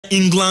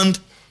England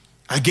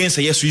against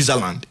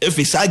Switzerland. If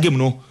it's a game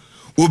no,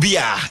 obi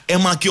a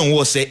emakion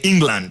was say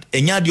England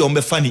enya de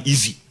ombe fani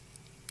easy.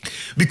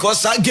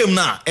 Because that game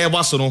na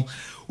ever so no,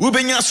 we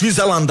benya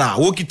Switzerland da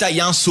wokita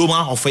Jan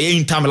Soma of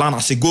Inter Milan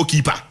as a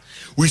goalkeeper.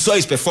 We saw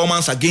his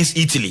performance against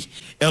Italy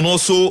and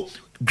also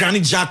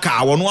Granit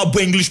Xhaka won one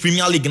English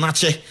Premier League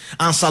nache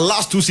and sa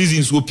last 2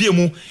 seasons wo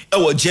piemu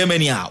e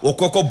Germany a wo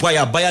kokko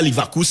Bayer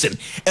Leverkusen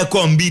e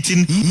ko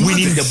unbeaten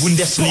winning the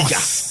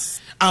Bundesliga.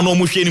 And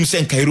almost him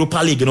saying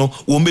Europa League,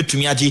 won't be to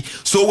me.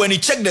 So when you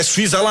check the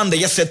Switzerland,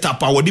 they set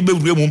up our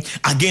debut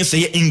against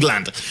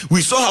England.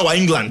 We saw how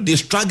England they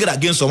struggled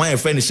against my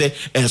friend say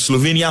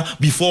Slovenia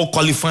before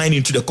qualifying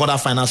into the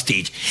quarterfinal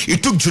stage.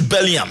 It took Jude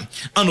Bellingham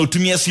and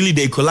Otumia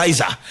the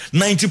equalizer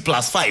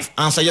 90+5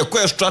 answer your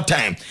extra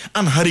time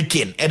and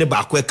Hurricane at the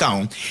back where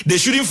count. They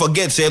shouldn't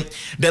forget say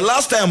the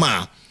last time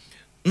now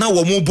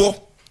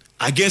Womobo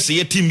against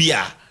a team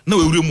here no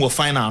we will more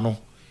final no.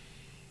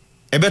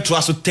 I bet to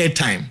us a third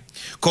time.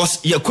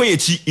 Because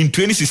in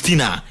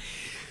 2016,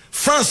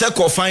 France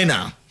equal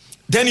final.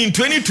 Then in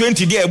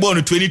 2020, they are born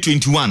in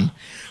 2021.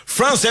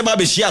 France ever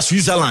be share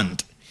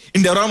Switzerland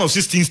in the round of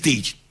 16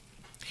 stage.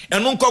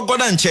 And Uncle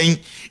Gordon Chain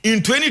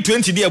in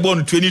 2020, they are born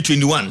in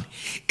 2021.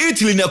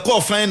 Italy in the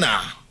quarter final,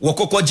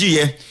 Wakoko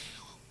G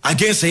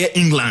against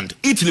England.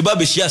 Italy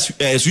be share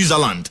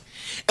Switzerland.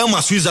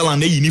 Elma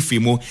Switzerland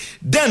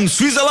then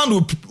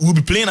Switzerland will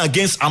be playing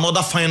against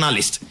another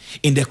finalist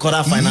in the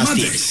quarter-final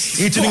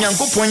stage. Italy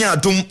yanko ponya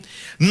atum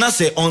na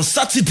say on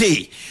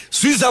Saturday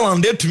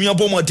Switzerland they to me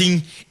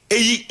abomotin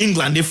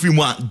England they free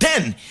more.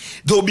 Then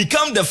they will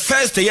become the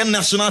first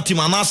national team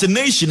and as a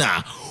nation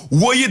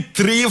we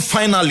 3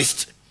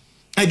 finalists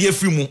and they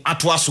free more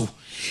atwaso.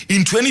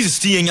 In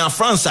 2016, in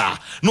France,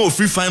 no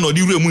free final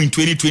di remu in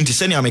 2020.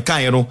 Seni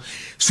America,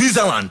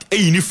 Switzerland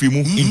in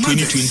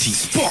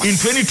 2020. In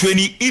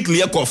 2020, Italy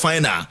equal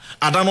final.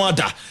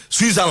 Adanoada,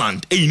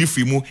 Switzerland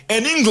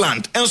and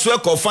England and so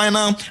equal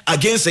final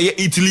against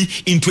Italy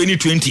in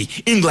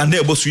 2020. England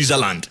ebo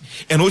Switzerland.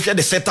 And also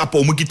the setup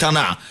of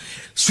Mukitana.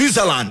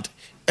 Switzerland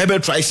ever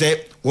try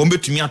say won't be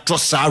to me a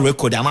trust our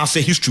record and I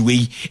say history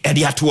way and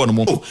the two on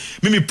more.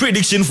 Maybe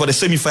prediction for the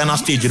semi-final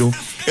stage,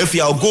 if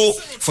y'all go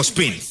for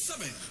Spain,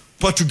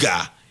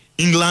 Portugal,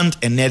 England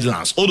and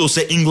Netherlands. Although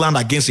say England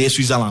against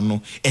Switzerland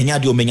no enya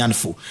de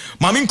omenyanfo.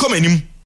 Mamin come enim